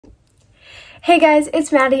Hey guys,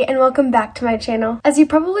 it's Maddie and welcome back to my channel. As you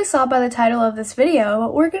probably saw by the title of this video,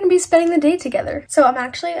 we're going to be spending the day together. So I'm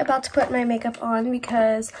actually about to put my makeup on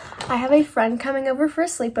because I have a friend coming over for a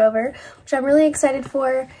sleepover, which I'm really excited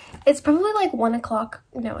for. It's probably like 1 o'clock.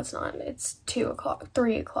 No, it's not. It's 2 o'clock,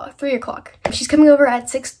 3 o'clock. She's coming over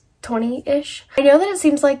at 6:20-ish. I know that it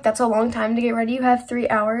seems like that's a long time to get ready. You have 3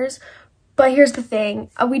 hours, but here's the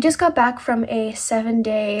thing. We just got back from a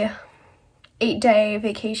 8-day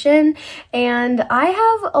vacation and I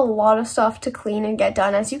have a lot of stuff to clean and get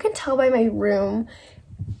done. As you can tell by my room,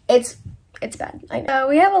 it's bad. I know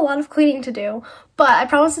we have a lot of cleaning to do, but I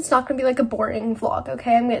promise it's not gonna be like a boring vlog,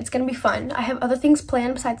 okay? It's gonna be fun. I have other things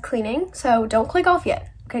planned besides cleaning, so don't click off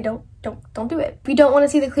yet, okay? Don't do it. If you don't want to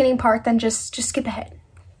see the cleaning part, then just skip ahead.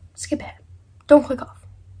 Skip ahead. Don't click off.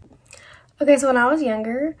 Okay, so when I was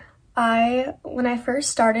younger, when I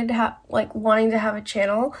first started wanting to have a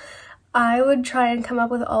channel, I would try and come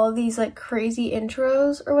up with all of these like crazy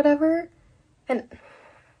intros or whatever, and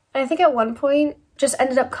I think at one point just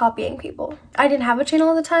ended up copying people. I didn't have a channel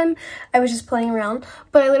at the time, I was just playing around,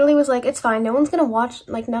 but I literally was like, it's fine, no one's gonna watch,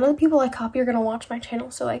 like none of the people I copy are gonna watch my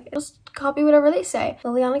channel, so like just copy whatever they say.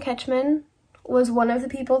 Liliana Ketchman was one of the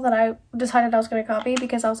people that I decided I was gonna copy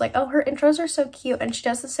because I was like, oh, her intros are so cute and she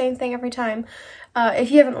does the same thing every time.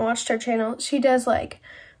 If you haven't watched her channel, she does like,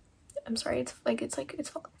 I'm sorry, it's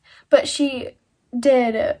falling. But she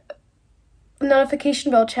did a notification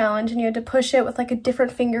bell challenge and you had to push it with like a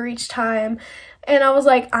different finger each time. And I was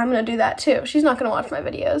like, I'm gonna do that too. She's not gonna watch my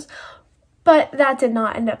videos. But that did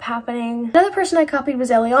not end up happening. Another person I copied was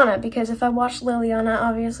Eliana, because if I watched Liliana,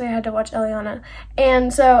 obviously I had to watch Eliana.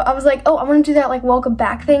 And so I was like, oh, I want to do that like welcome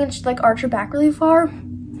back thing and she'd like arch her back really far.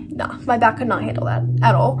 Nah, my back could not handle that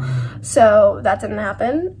at all. So that didn't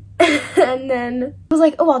happen. And then I was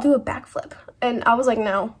like, oh, I'll do a backflip. And I was like,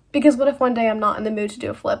 no, because what if one day I'm not in the mood to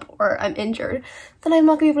do a flip or I'm injured? Then I'm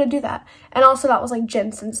not gonna be able to do that. And also that was like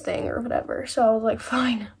Jensen's thing or whatever. So I was like,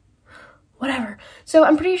 fine, whatever. So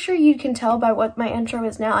I'm pretty sure you can tell by what my intro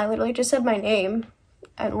is now. I literally just said my name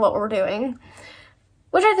and what we're doing,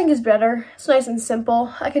 which I think is better. It's nice and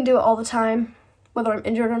simple. I can do it all the time, whether I'm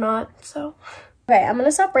injured or not, so. Okay, I'm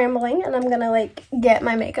gonna stop rambling and I'm gonna like get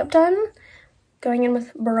my makeup done. Going in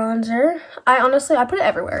with bronzer. I put it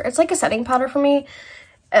everywhere. It's like a setting powder for me.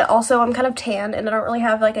 Also, I'm kind of tan and I don't really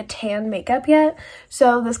have like a tan makeup yet.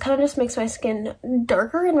 So this kind of just makes my skin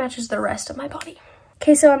darker and matches the rest of my body.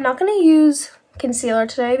 Okay, so I'm not gonna use concealer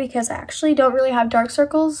today because I actually don't really have dark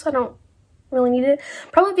circles. I don't really need it.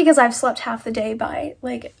 Probably because I've slept half the day by,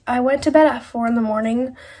 like, I went to bed at 4 in the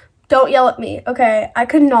morning. Don't yell at me, okay? I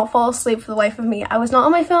could not fall asleep for the life of me. I was not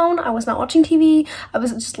on my phone, I was not watching TV, I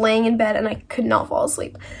was just laying in bed and I could not fall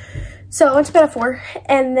asleep. So I went to bed at 4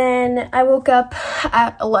 and then I woke up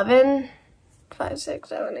at 11, 5, 6,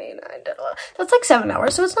 7, 8, 9, 10, 11. That's like 7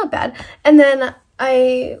 hours, so it's not bad. And then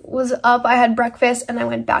I was up, I had breakfast and I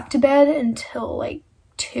went back to bed until like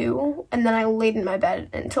 2 and then I laid in my bed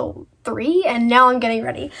until 3 and now I'm getting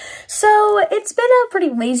ready. So it's been a pretty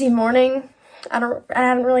lazy morning. I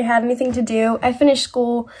haven't really had anything to do. I finished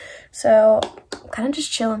school, so I'm kind of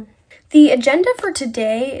just chilling. The agenda for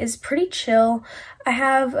today is pretty chill. I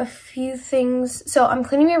have a few things. So I'm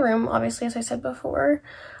cleaning my room, obviously, as I said before,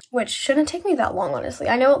 which shouldn't take me that long, honestly.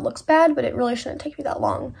 I know it looks bad, but it really shouldn't take me that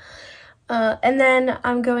long. And then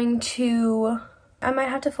I might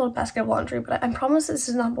have to fold a basket of laundry, but I promise this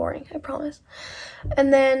is not boring. I promise.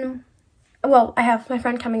 And then, well, I have my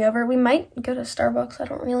friend coming over. We might go to Starbucks. I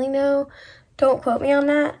don't really know. Don't quote me on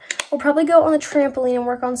that. We'll probably go on the trampoline and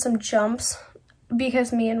work on some jumps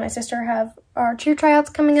because me and my sister have our cheer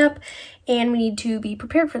tryouts coming up and we need to be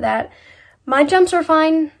prepared for that. My jumps are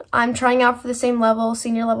fine. I'm trying out for the same level,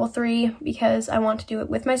 senior level 3, because I want to do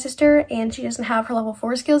it with my sister and she doesn't have her level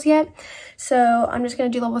 4 skills yet. So I'm just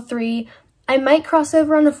going to do level 3. I might cross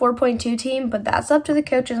over on the 4.2 team, but that's up to the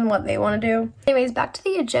coaches and what they want to do. Anyways, back to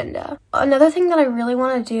the agenda. Another thing that I really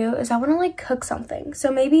want to do is I want to like cook something.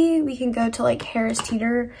 So maybe we can go to like Harris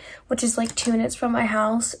Teeter, which is like 2 minutes from my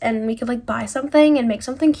house, and we could like buy something and make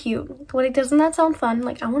something cute. Doesn't that sound fun?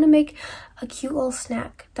 Like I want to make a cute little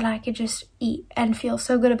snack that I could just eat and feel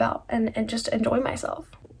so good about and just enjoy myself.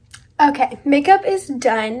 Okay, makeup is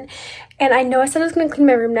done, and I know I said I was gonna clean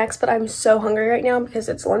my room next, but I'm so hungry right now because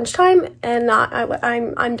it's lunchtime and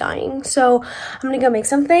I'm dying. So I'm gonna go make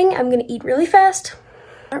something. I'm gonna eat really fast.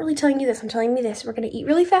 I'm not really telling you this, I'm telling you this. We're gonna eat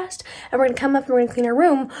really fast, and we're gonna come up and we're gonna clean our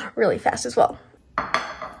room really fast as well.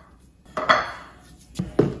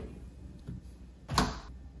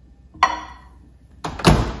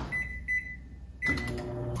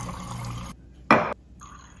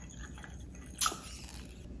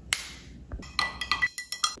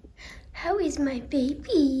 is my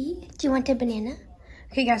baby. Do you want a banana?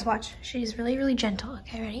 Okay, guys, watch. She's really, really gentle.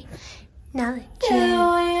 Okay, ready? Now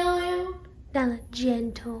gentle. Now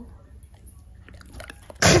gentle.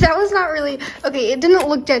 That was not really, okay, it didn't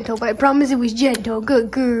look gentle, but I promise it was gentle. Good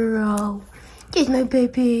girl. Here's my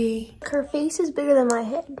baby. Her face is bigger than my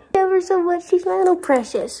head. Ever so much, she's my little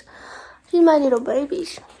precious. She's my little baby.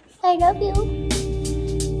 I love you.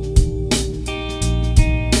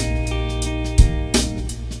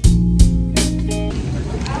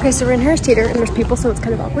 Okay, so we're in Harris Teeter and there's people, so it's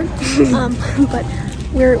kind of awkward. But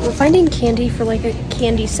we're finding candy for like a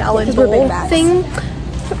candy salad bowl thing.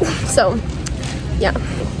 So, yeah.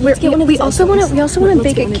 We also want to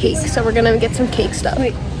bake a cake, so we're gonna get some cake stuff.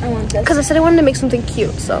 Wait, I want this. Because I said I wanted to make something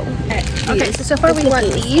cute, so. Okay, so far we got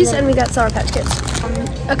these and we got Sour Patch Kids.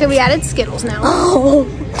 Okay, we added Skittles now. Oh.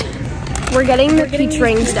 We're getting the peach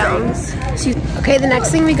rings down. Okay, the next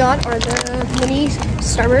thing we got are the mini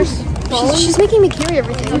Starburst. She's making me carry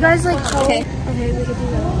everything. You guys like trolley? Okay, we can do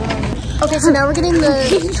that. Okay, so now we're getting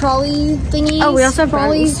the trolley thingies. Oh, we also have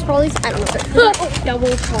trolleys. I don't know if they're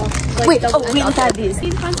Double top. Like wait, double we also have these.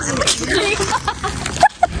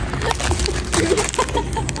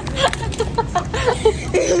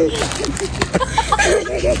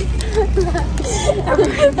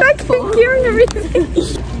 Back to carrying everything.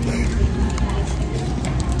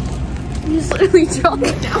 You just literally dropped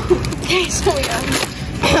it down. Okay, so we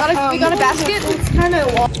got a basket. It's kind of.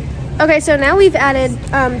 Okay, so now we've added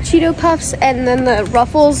Cheeto Puffs and then the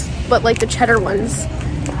Ruffles, but like the cheddar ones.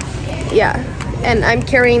 Yeah, and I'm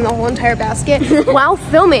carrying the whole entire basket while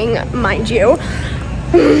filming, mind you.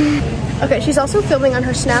 Okay, she's also filming on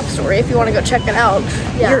her Snap story if you want to go check it out.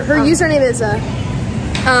 Yeah. Her username is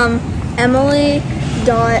Emily.Marieee.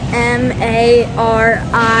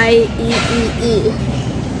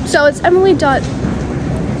 So it's Emily.Marie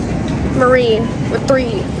with 3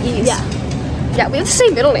 E's. Yeah. Yeah, we have the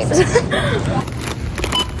same middle names.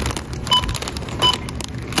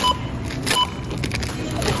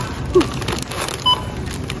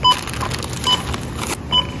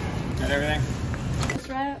 Everything?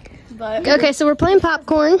 Okay, so we're playing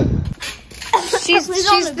popcorn. She's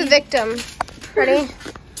the victim. Ready?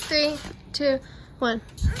 3, 2, 1.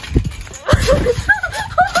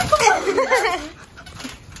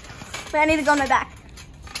 Wait, I need to go on my back.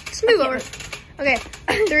 Just move over. Okay,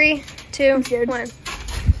 3, 2, 1.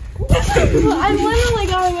 I'm literally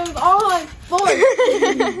going with all my force.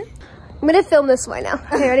 I'm gonna film this way now.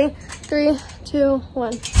 Okay, ready? 3, 2,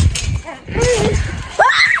 1.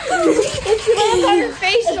 Her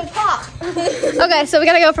face will pop. Okay, so we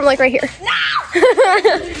gotta go from like right here.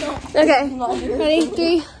 No! Okay, ready?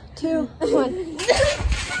 3, 2, 1.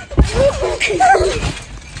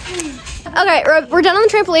 Okay, we're done on the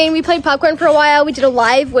trampoline. We played popcorn for a while. We did a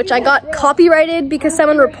live, which I got copyrighted because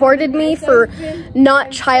someone reported me for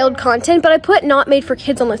not child content, but I put not made for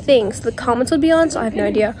kids on the thing, so the comments would be on, so I have no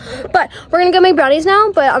idea. But we're gonna go make brownies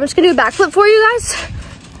now, but I'm just gonna do a backflip for you guys.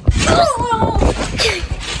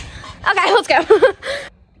 Okay, let's go.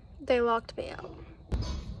 They locked me out.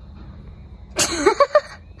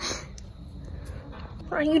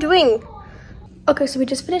 What are you doing? Okay, so we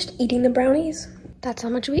just finished eating the brownies. That's how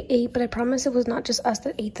much we ate, but I promise it was not just us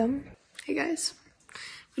that ate them. Hey guys,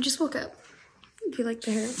 we just woke up. Do you like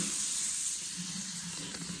the hair?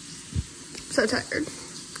 So tired.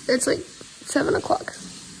 It's like 7 o'clock.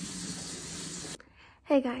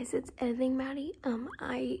 Hey guys, it's Editing Maddie.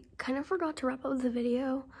 I kind of forgot to wrap up the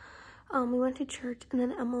video. We went to church and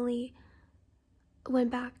then Emily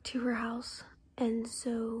went back to her house, and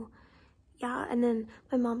so yeah, and then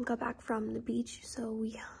my mom got back from the beach, so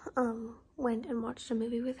we went and watched a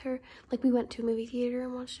movie with her. Like, we went to a movie theater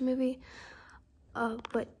and watched a movie.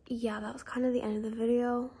 But yeah, that was kind of the end of the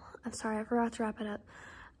video. I'm sorry, I forgot to wrap it up.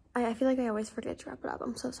 I feel like I always forget to wrap it up.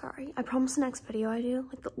 I'm so sorry. I promise the next video I do,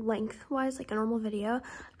 like the length-wise, like a normal video, I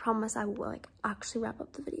promise I will like actually wrap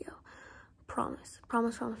up the video. Promise.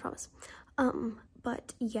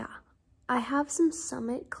 But yeah, I have some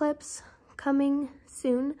Summit clips coming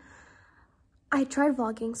soon. I tried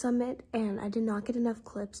vlogging Summit and I did not get enough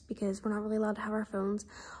clips because we're not really allowed to have our phones.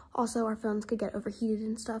 Also, our phones could get overheated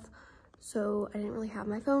and stuff, so I didn't really have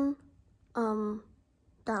my phone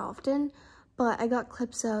that often. But I got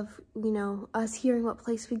clips of, you know, us hearing what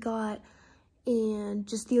place we got and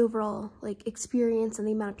just the overall like experience and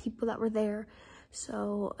the amount of people that were there.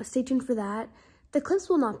 So stay tuned for that. The clips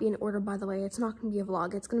will not be in order, by the way. It's not going to be a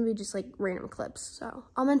vlog. It's going to be just like random clips. So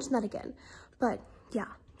I'll mention that again. But yeah,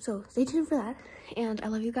 so stay tuned for that. And I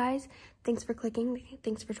love you guys. Thanks for clicking.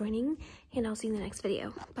 Thanks for joining. And I'll see you in the next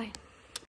video. Bye.